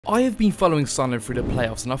I have been following Sunderland through the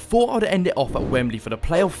playoffs and I thought I'd end it off at Wembley for the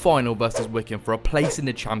playoff final versus Wycombe for a place in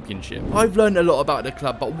the championship. I've learned a lot about the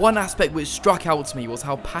club, but one aspect which struck out to me was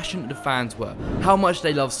how passionate the fans were, how much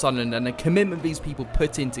they love Sunderland and the commitment these people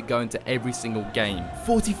put into going to every single game.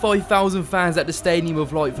 45,000 fans at the Stadium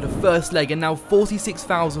of Light for the first leg and now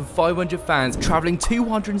 46,500 fans travelling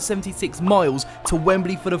 276 miles to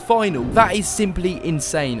Wembley for the final. That is simply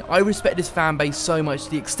insane. I respect this fan base so much to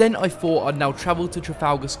the extent I thought I'd now travel to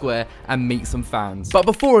Trafalgar Square and meet some fans. But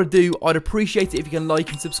before I do, I'd appreciate it if you can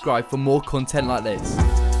like and subscribe for more content like this.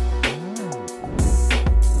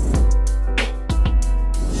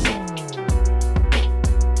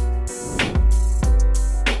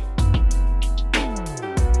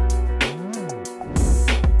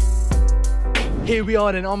 Here we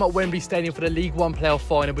are then, I'm at Wembley Stadium for the League One playoff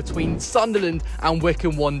final between Sunderland and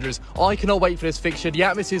Wycombe Wanderers. I cannot wait for this fixture. The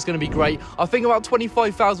atmosphere is going to be great. I think about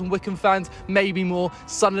 25,000 Wycombe fans, maybe more.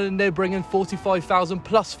 Sunderland, they're bringing 45,000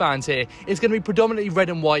 plus fans here. It's going to be predominantly red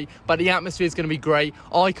and white, but the atmosphere is going to be great.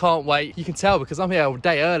 I can't wait. You can tell because I'm here a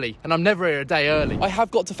day early, and I'm never here a day early. I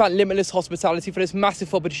have got to thank Limitless Hospitality for this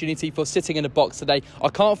massive opportunity for sitting in the box today. I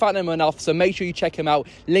can't thank them enough, so make sure you check them out.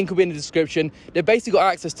 Link will be in the description. They've basically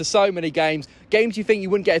got access to so many games you think you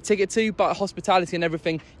wouldn't get a ticket to, but hospitality and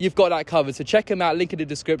everything, you've got that covered. So check them out, link in the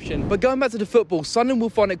description. But going back to the football, Sunderland will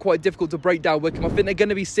find it quite difficult to break down Wycombe. I think they're going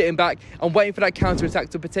to be sitting back and waiting for that counter-attack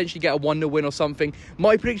to potentially get a 1-0 win or something.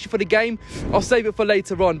 My prediction for the game, I'll save it for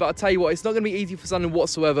later on, but I'll tell you what, it's not going to be easy for Sunderland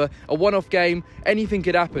whatsoever. A one-off game, anything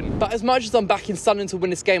could happen. But as much as I'm backing Sunderland to win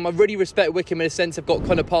this game, I really respect Wycombe in a sense. I've got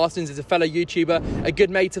Connor Parsons as a fellow YouTuber, a good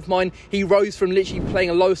mate of mine. He rose from literally playing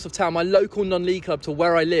a lowest of town, my local non-league club, to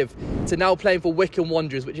where I live, to now playing for Wycombe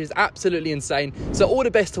Wanderers, which is absolutely insane. So all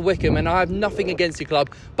the best to Wycombe, and I have nothing against your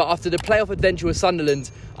club, but after the playoff adventure with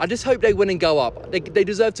Sunderland, I just hope they win and go up. They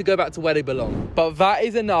deserve to go back to where they belong. But that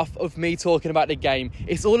is enough of me talking about the game.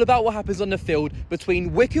 It's all about what happens on the field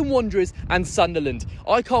between Wycombe Wanderers and Sunderland.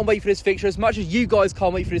 I can't wait for this fixture as much as you guys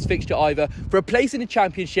can't wait for this fixture either. For a place in the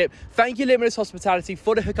championship, thank you Limitless Hospitality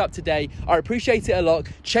for the hookup today. I appreciate it a lot.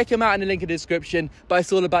 Check them out in the link in the description. But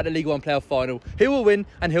it's all about the League One playoff final. Who will win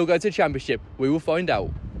and who'll go to the championship? We will find out.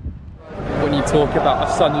 When you talk about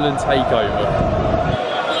a Sunderland takeover,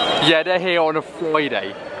 yeah, they're here on a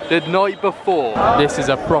Friday, the night before. This is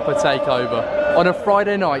a proper takeover. On a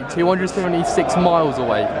Friday night, 276 miles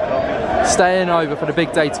away, staying over for the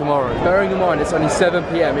big day tomorrow. Bearing in mind it's only 7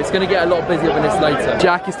 PM, it's going to get a lot busier than this later.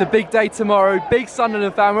 Jack, it's the big day tomorrow, big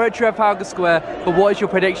Sunderland fan, we're at Trafalgar Square, but what is your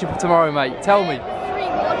prediction for tomorrow, mate? Tell me.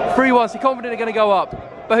 3-1. 3-1, so you're confident they're going to go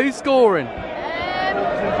up. But who's scoring?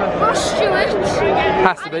 Ross Stewart.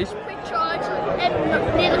 Has to be.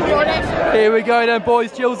 Here we go then,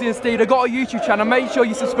 boys. Chilsey and Steve, I've got a YouTube channel. Make sure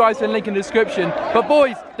you subscribe to the link in the description. But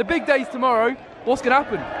boys, the big day's tomorrow. What's going to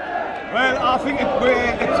happen? Well, I think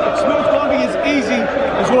it's not going to be as easy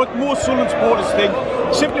as what most Sunderland supporters think,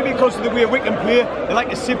 simply because of the way Wycombe play. They like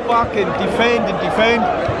to sit back and defend and defend.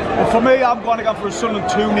 But for me, I'm going to go for a Sunderland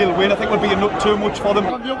 2-0 win. I think we'll be too much for them.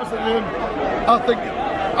 On the opposite lane, I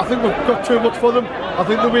think we've got too much for them. I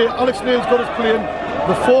think the way Alex Neil's got us playing,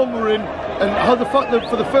 the form we're in, and how the fact that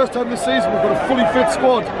for the first time this season we've got a fully fit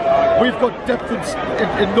squad, we've got depth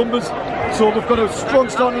in numbers, so we've got a strong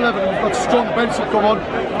starting 11 and we've got strong bench to come on.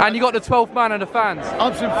 And you got the 12th man and the fans.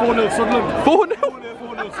 Absolute 4-0 Sunderland. 4-0?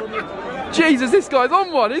 4-0 Sunderland. Jesus, this guy's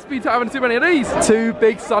on one. He's been having too many of these. Two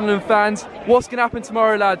big Sunderland fans. What's going to happen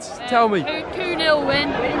tomorrow, lads? Tell me. 2-0 win.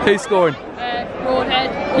 Who's scoring?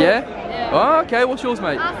 Broadhead. Yeah? Oh, okay, what's yours,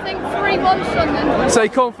 mate? I think 3-1 Sunderland. So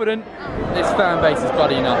confident? This fan base is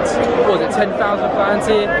bloody nuts. What was it, 10,000 fans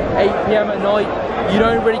here, 8 PM at night? You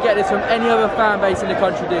don't really get this from any other fan base in the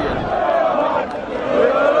country, do you?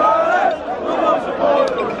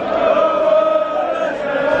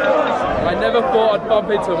 I never thought I'd bump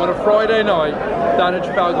into him on a Friday night down at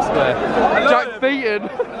Trafalgar Square. Hello. Jack Beaton.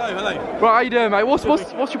 Hello. Right, how you doing, mate? What's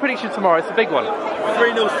your prediction tomorrow? It's a big one.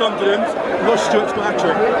 3-0 Sunderland. Ross Stewart's got a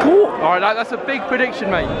hat-trick. Cool. All right, that's a big prediction,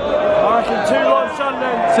 mate. I reckon 2-1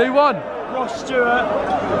 Sunderland. 2-1. Ross Stewart and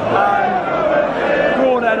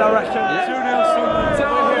Broadhead, I reckon. Yeah. 2-0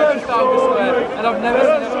 Sunderland. And I've never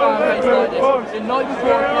seen a fan base like this. The night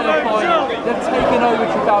before the final, they've taken over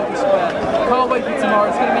Trafalgar Square. Can't wait for tomorrow.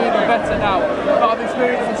 It's going to be even better now. But I've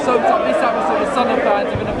experienced and soaked up this atmosphere with Sunderland fans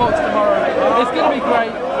in the box tomorrow. It's going to be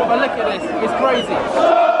great. But look at this. It's crazy.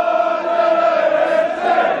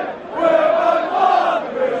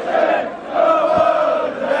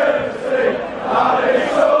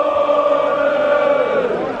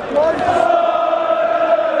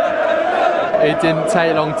 It didn't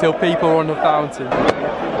take long till people were on the fountain.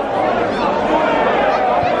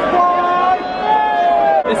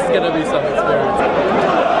 It's is going to be some experience.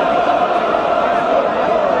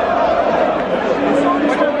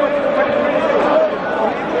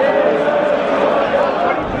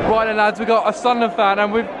 Right then, lads, we've got a Sunderland fan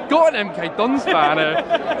and we've got an MK Dons fan here.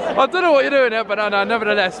 I don't know what you're doing here, but no,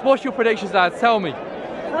 nevertheless. What's your predictions, lads? Tell me.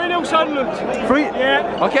 3-0 Sunderland. 3?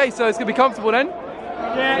 Yeah. Okay, so it's going to be comfortable then?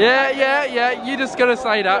 Yeah. You're just going to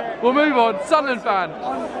say that. We'll move on. Sunderland fan.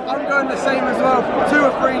 I'm going the same as well. 2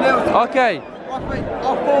 or 3-0. Okay. I think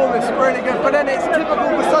our form is really good, but then it's typical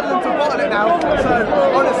for Sunderland to bottle it now. So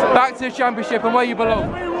honestly, back to the championship and where you belong.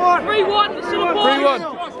 3-1. 3-1.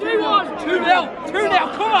 2-1.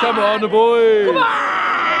 2-0. Come on, the boys. Come on.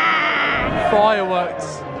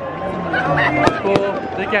 Fireworks for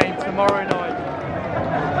the game tomorrow night.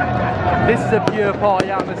 This is a pure party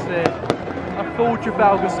atmosphere. A full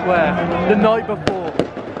Trafalgar Square the night before.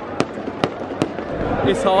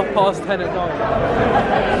 It's 10:30 at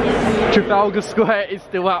night. Trafalgar Square is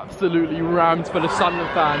still absolutely rammed full of Sunderland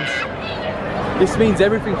fans. This means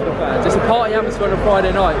everything for the fans. It's a party atmosphere on a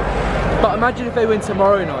Friday night. But imagine if they win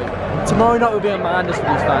tomorrow night. Tomorrow night will be a madness for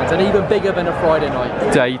these fans, and even bigger than a Friday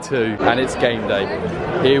night. Day 2, and it's game day.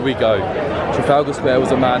 Here we go. Trafalgar Square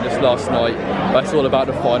was a madness last night, but it's all about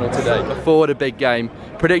the final today. Before the big game,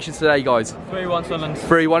 predictions today, guys. 3-1 Sunderland.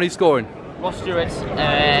 3-1, who's scoring? Ross Stewart,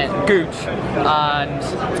 Gooch and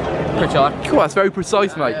Pritchard. Cool, that's very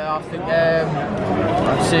precise, mate. I think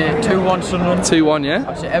I'd say 2-1 Sunderland. 2-1, yeah?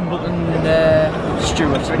 I'd say Embleton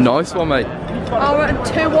Stewart. Nice one, mate. I reckon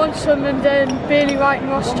 2-1 Sunderland and Bailey Wright and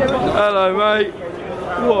Ross Stewart. Hello, mate.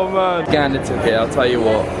 What a man. Gander took it, I'll tell you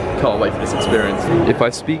what. Can't wait for this experience. If I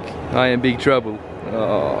speak, I am in big trouble.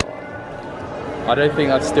 Oh. I don't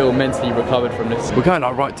think I've still mentally recovered from this. We're going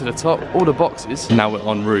like right to the top, all the boxes. Now we're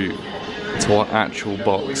en route to our actual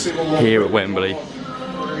box here at Wembley.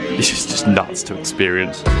 This is just nuts to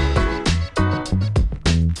experience.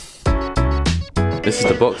 This is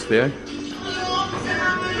the box, Theo.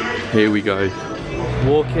 Here we go.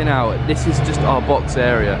 Walking out, this is just our box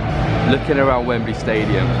area. Looking around Wembley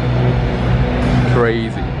Stadium.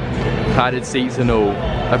 Crazy. Padded seats and all.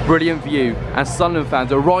 A brilliant view, and Sunderland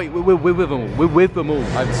fans are right, we're with them all.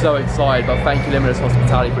 I'm so excited, but thank you Limitless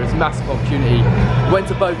Hospitality for this massive opportunity. Went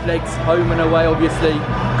to both legs, home and away obviously.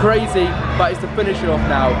 Crazy, but it's to finish it off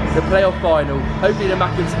now. The playoff final, hopefully the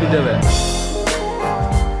Mackims can do it.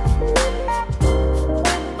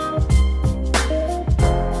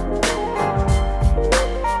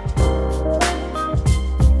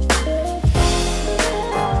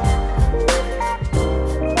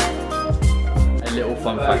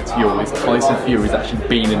 Fun fact to you all is Tyson Fury's actually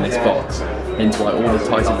been in this box, into like all the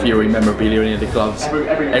Tyson Fury memorabilia, any of the gloves,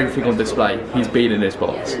 everything on display. He's been in this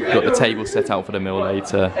box. Got the table set out for the meal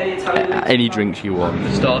later. Any drinks you want.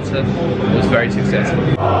 The starter was very successful.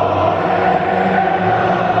 This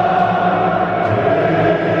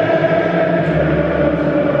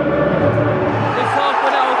half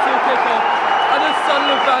an hour till kickoff, and the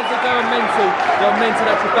Sunderland fans are going mental. They were mental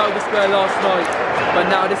at Trafalgar Square last night. But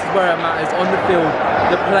now this is where it matters, on the field,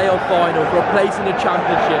 the playoff final for a place in the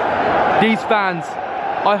championship. These fans,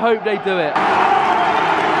 I hope they do it.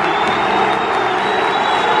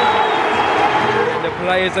 The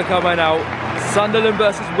players are coming out, Sunderland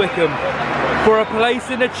versus Wycombe, for a place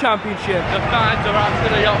in the championship. The fans are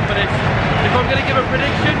absolutely up for this. If I'm going to give a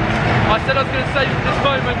prediction, I said I was going to say at this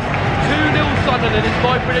moment, 2-0 Sunderland is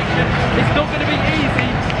my prediction. It's not going to be easy,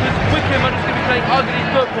 because Wycombe are just going to be playing ugly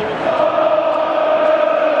football.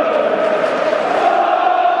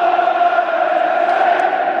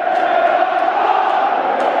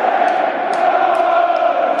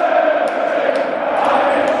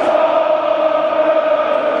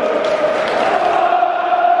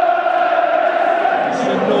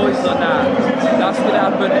 That's going to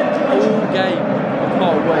happen all game. I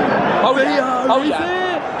can't wait. Oh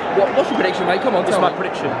yeah. What's your prediction, mate? Come on, tell me. This is my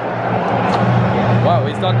prediction. Wow,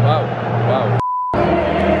 he's done. Wow.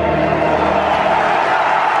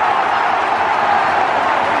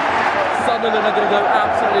 Sunderland are going to go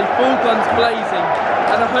absolutely full guns blazing,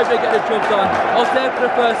 and I hope they get the job done. I was there for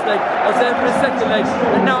the first leg, I was there for the second leg,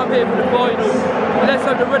 and now I'm here for the final. Let's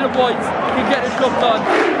hope the red and whites can get the job done.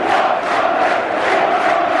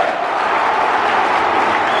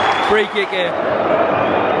 Free kick here.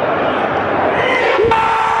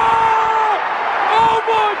 Oh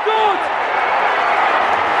my God!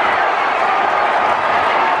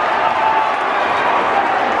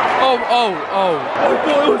 Oh. I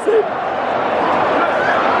thought it was him.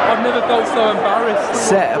 I've never felt so embarrassed.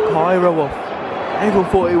 Set a pyro off. Everyone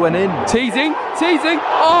thought he went in. Teasing.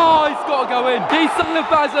 Oh, he's got to go in. These Sunderland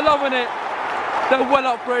fans are loving it. They're well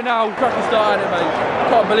up for it now. Cracker start at it, mate.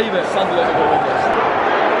 Can't believe it. Sunderland are going to win this.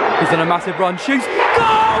 He's on a massive run, shoots, goal!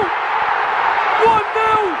 1-0!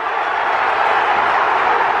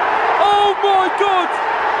 Oh my God!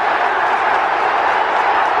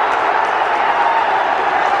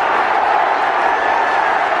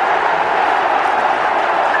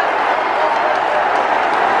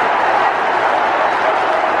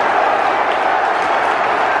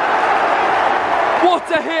 What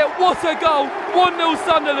a hit, what a goal! 1-0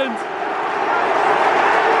 Sunderland.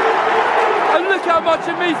 And look how much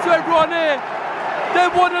it means to everyone here.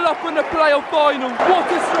 They're 1-0 up in the playoff final. What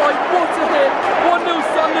a strike, what a hit. 1-0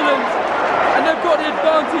 Sunderland. And they've got the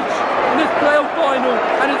advantage in this playoff final.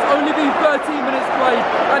 And it's only been 13 minutes played.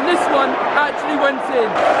 And this one actually went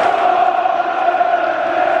in.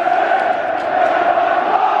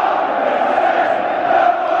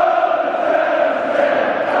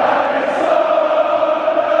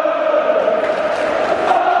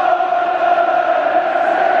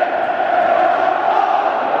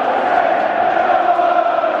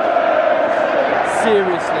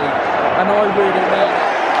 Seriously, and I really mean it,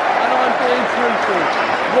 and I'm being truthful,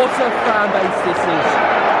 what a fan base this is.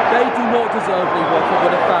 They do not deserve League One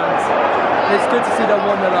football, the fans. And it's good to see them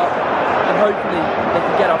 1-0 up, and hopefully they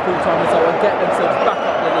can get a full-time result and get themselves back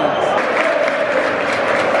up the leagues.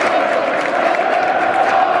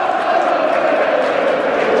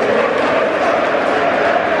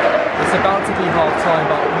 It's about to be half-time,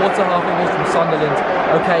 but what a half it was from Sunderland.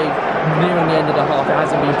 Okay, nearing the end of the half, it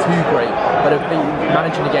hasn't been too great, but they've been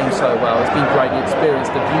managing the game so well. It's been great, the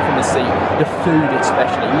experience, the view from the seat, the food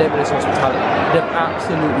especially, Limitless Hospitality. They've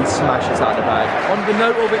absolutely smashed us out of the bag. On the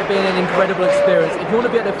note of it being an incredible experience, if you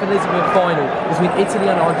want to be at the finalissima final between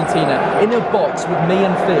Italy and Argentina, in a box with me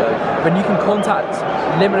and Theo, then you can contact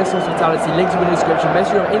Limitless Hospitality, links in the description,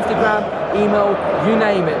 message on Instagram, email, you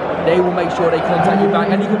name it. They will make sure they contact you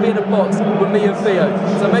back, and you can be in a box with me and Theo.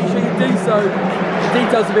 So make sure you do so. The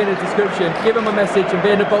details will be in the description. Give them a message and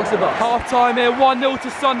be in the box with us. Half time here, 1-0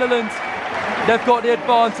 to Sunderland. They've got the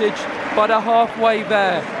advantage, but they're halfway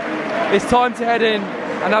there. It's time to head in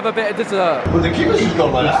and have a bit of dessert. Well, the keeper's just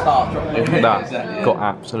gone like that. That got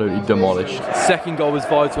absolutely demolished. Second goal was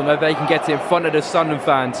vital. Now they can get it in front of the Sunderland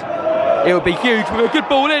fans. It would be huge with a good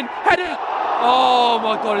ball in. Head it! Oh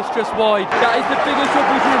my God, it's just wide. That is the biggest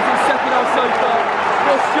opportunity in the second half so far.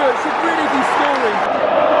 Ross Stewart should really be scoring.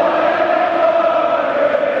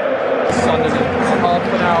 Sunderland half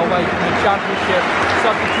an hour away from the championship.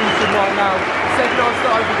 Substitution right now. Second half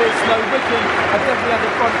started a bit slow. Wycombe have definitely had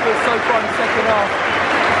the front foot so far in the second half.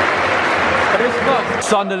 But it's fun.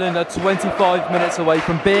 Sunderland are 25 minutes away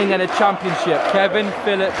from being in a championship. Kevin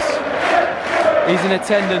Phillips, he's in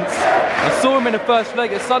attendance. I saw him in the first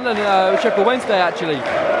leg at Sunderland, Sheffield Wednesday actually.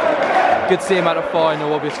 Good to see him at the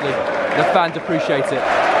final, obviously. The fans appreciate it.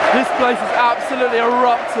 This place is absolutely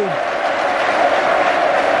erupting.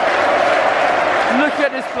 Look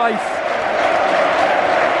at this place.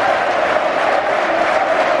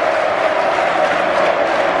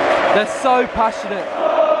 They're so passionate.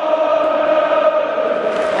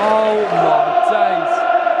 Oh my days.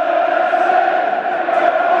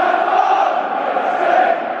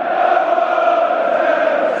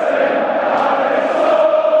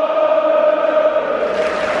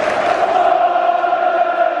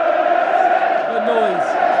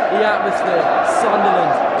 The atmosphere,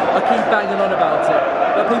 Sunderland, I keep banging on about it,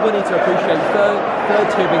 but people need to appreciate third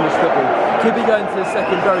tier of English football. Could be going to the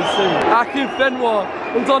second very soon. Akin Fenwa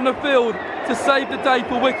was on the field to save the day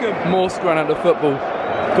for Wycombe. Morse ran out of football,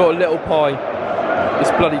 got a little pie.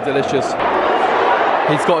 It's bloody delicious.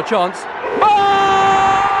 He's got a chance.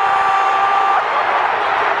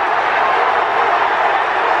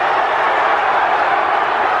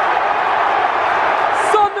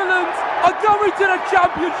 Sunderland are going to the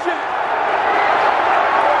championship.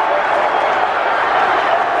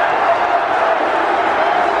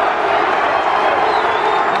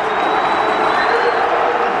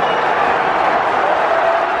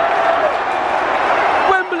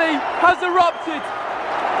 Wembley has erupted.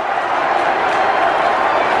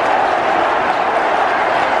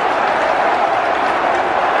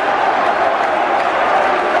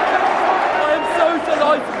 I am so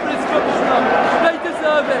delighted for this football club. They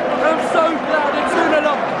deserve it. I'm so glad it's 2-0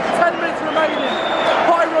 up, 10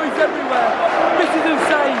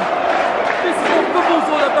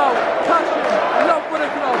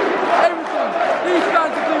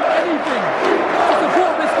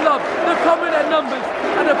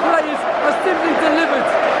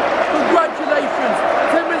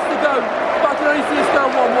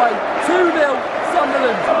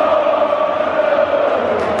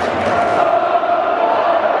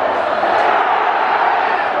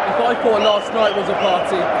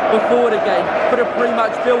 before the game for the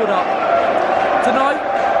pre-match build-up. Tonight,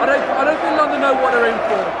 I don't think London know what they're in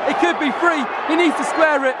for. It could be free. He needs to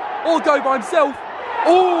square it or go by himself.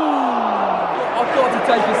 I've got to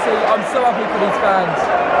take a seat. I'm so happy for these fans.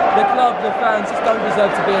 The club, the fans just don't deserve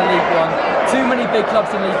to be in League One. Too many big clubs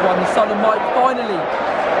in League One. The Sunderland might finally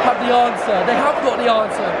have the answer. They have got the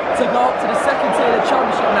answer to go up to the second tier of the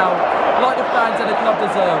Championship now, like the fans and the club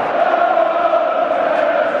deserve.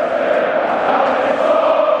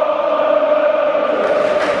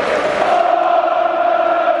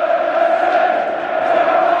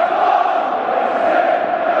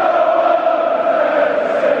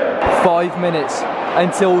 Minutes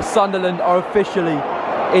until Sunderland are officially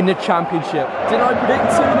in the Championship. Didn't I predict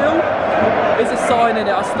 2-0? It's a sign in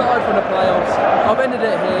it. I started from the playoffs. I've ended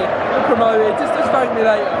it here. We're promoted. Just thank me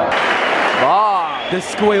later. The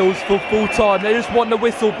squeals for full time. They just want the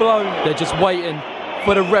whistle blown. They're just waiting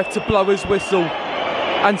for the ref to blow his whistle.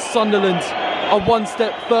 And Sunderland are one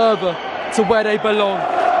step further to where they belong.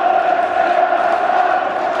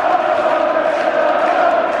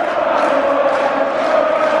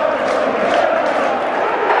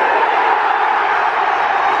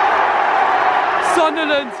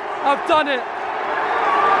 Sunderland have done it.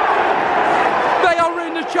 They are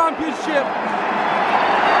in the Championship.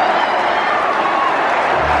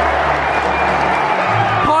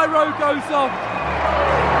 Pyro goes off.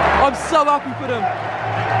 I'm so happy for them.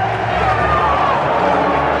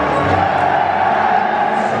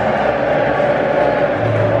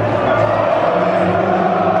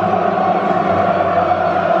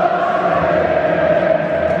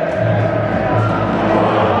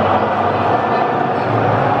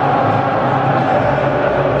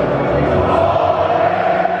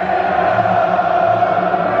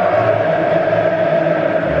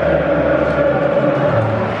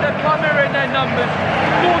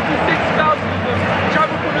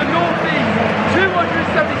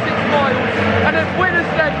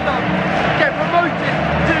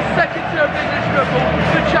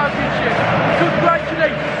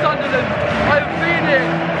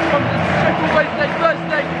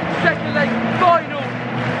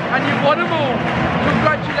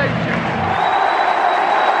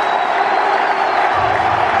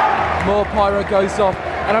 More pyro goes off,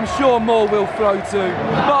 and I'm sure more will flow too.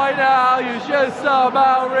 By now you should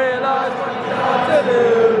somehow realise what you got to do.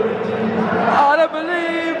 I don't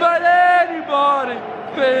believe that anybody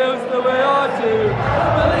feels the way I do. I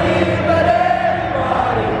believe that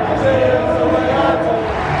anybody feels the way I do.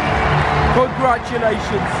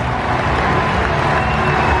 Congratulations.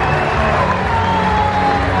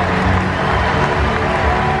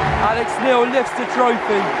 Alex Neil lifts the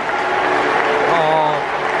trophy.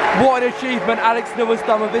 What an achievement Alex Neil has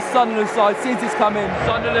done with this Sunderland side since he's come in.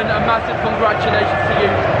 Sunderland, a massive congratulations to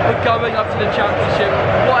you for going up to the Championship.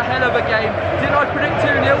 What a hell of a game. Didn't I predict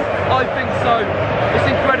 2-0? I think so. It's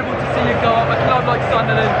incredible to see you go up. A club like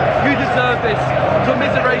Sunderland, you deserve this.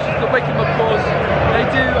 Commiserations to Wycombe, of course. They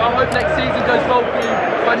do. I hope next season goes well for you.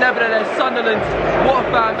 But nevertheless, Sunderland, what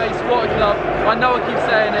a fan base, what a club. I know I keep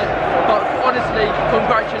saying it, but honestly,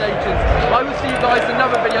 congratulations. I will see you guys in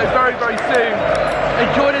another video very, very soon.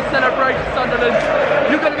 Enjoy this celebration, Sunderland.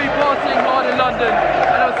 You're going to be partying hard in London,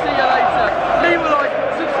 and I'll see you later. Leave a like,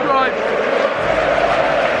 subscribe,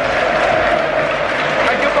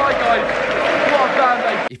 and goodbye, guys. What a fan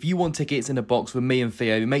base. If you want tickets in a box with me and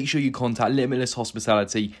Theo, make sure you contact Limitless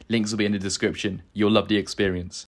Hospitality. Links will be in the description. You'll love the experience.